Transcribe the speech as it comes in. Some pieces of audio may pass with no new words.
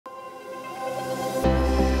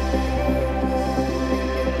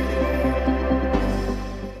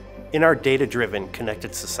In our data-driven,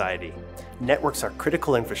 connected society, networks are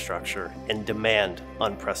critical infrastructure and demand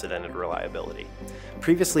unprecedented reliability.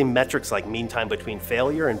 Previously, metrics like mean time between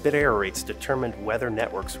failure and bit error rates determined whether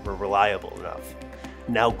networks were reliable enough.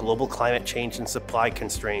 Now, global climate change and supply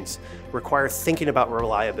constraints require thinking about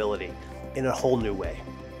reliability in a whole new way.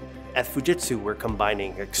 At Fujitsu, we're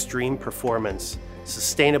combining extreme performance,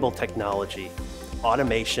 sustainable technology,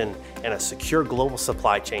 automation, and a secure global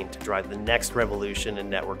supply chain to drive the next revolution in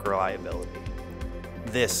network reliability.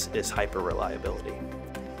 This is hyper-reliability.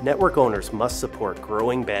 Network owners must support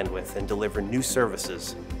growing bandwidth and deliver new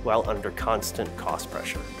services while under constant cost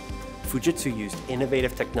pressure. Fujitsu used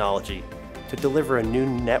innovative technology to deliver a new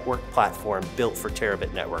network platform built for terabit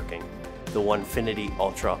networking, the 1FINITY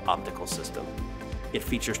Ultra Optical System. It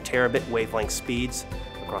features terabit wavelength speeds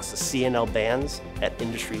across the CNL bands at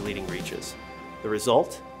industry-leading reaches. The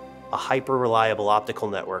result? A hyper-reliable optical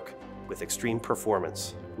network with extreme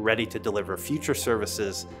performance, ready to deliver future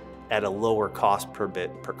services at a lower cost per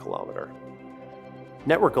bit per kilometer.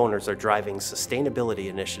 Network owners are driving sustainability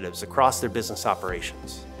initiatives across their business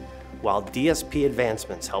operations. While DSP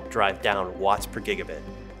advancements help drive down watts per gigabit,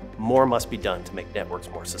 more must be done to make networks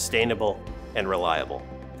more sustainable and reliable.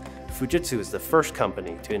 Fujitsu is the first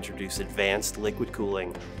company to introduce advanced liquid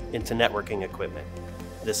cooling into networking equipment.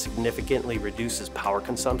 This significantly reduces power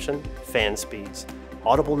consumption, fan speeds,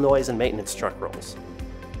 audible noise, and maintenance truck rolls.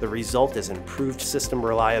 The result is improved system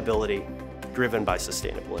reliability driven by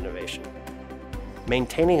sustainable innovation.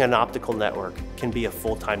 Maintaining an optical network can be a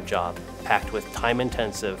full-time job packed with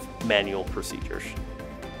time-intensive manual procedures.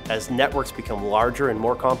 As networks become larger and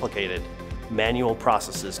more complicated, manual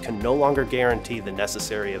processes can no longer guarantee the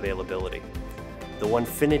necessary availability. The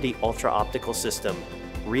 1FINITY Ultra Optical System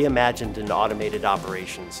reimagined and automated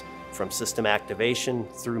operations from system activation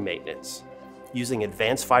through maintenance. Using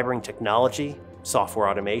advanced fibering technology, software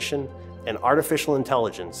automation, and artificial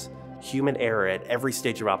intelligence, human error at every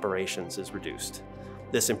stage of operations is reduced.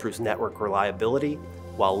 This improves network reliability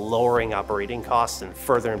while lowering operating costs and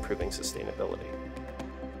further improving sustainability.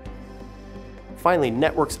 Finally,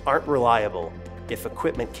 networks aren't reliable if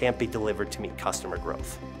equipment can't be delivered to meet customer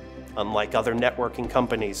growth. Unlike other networking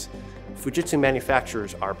companies, Fujitsu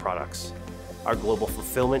manufactures our products. Our global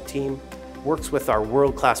fulfillment team works with our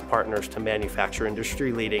world-class partners to manufacture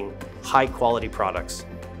industry-leading, high-quality products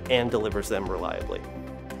and delivers them reliably.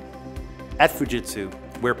 At Fujitsu,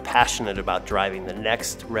 we're passionate about driving the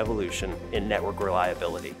next revolution in network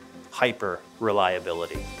reliability,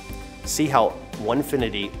 hyper-reliability. See how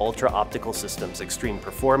 1FINITY Ultra Optical System's extreme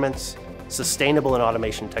performance, sustainable and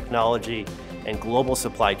automation technology, and global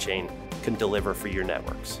supply chain can deliver for your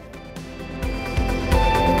networks.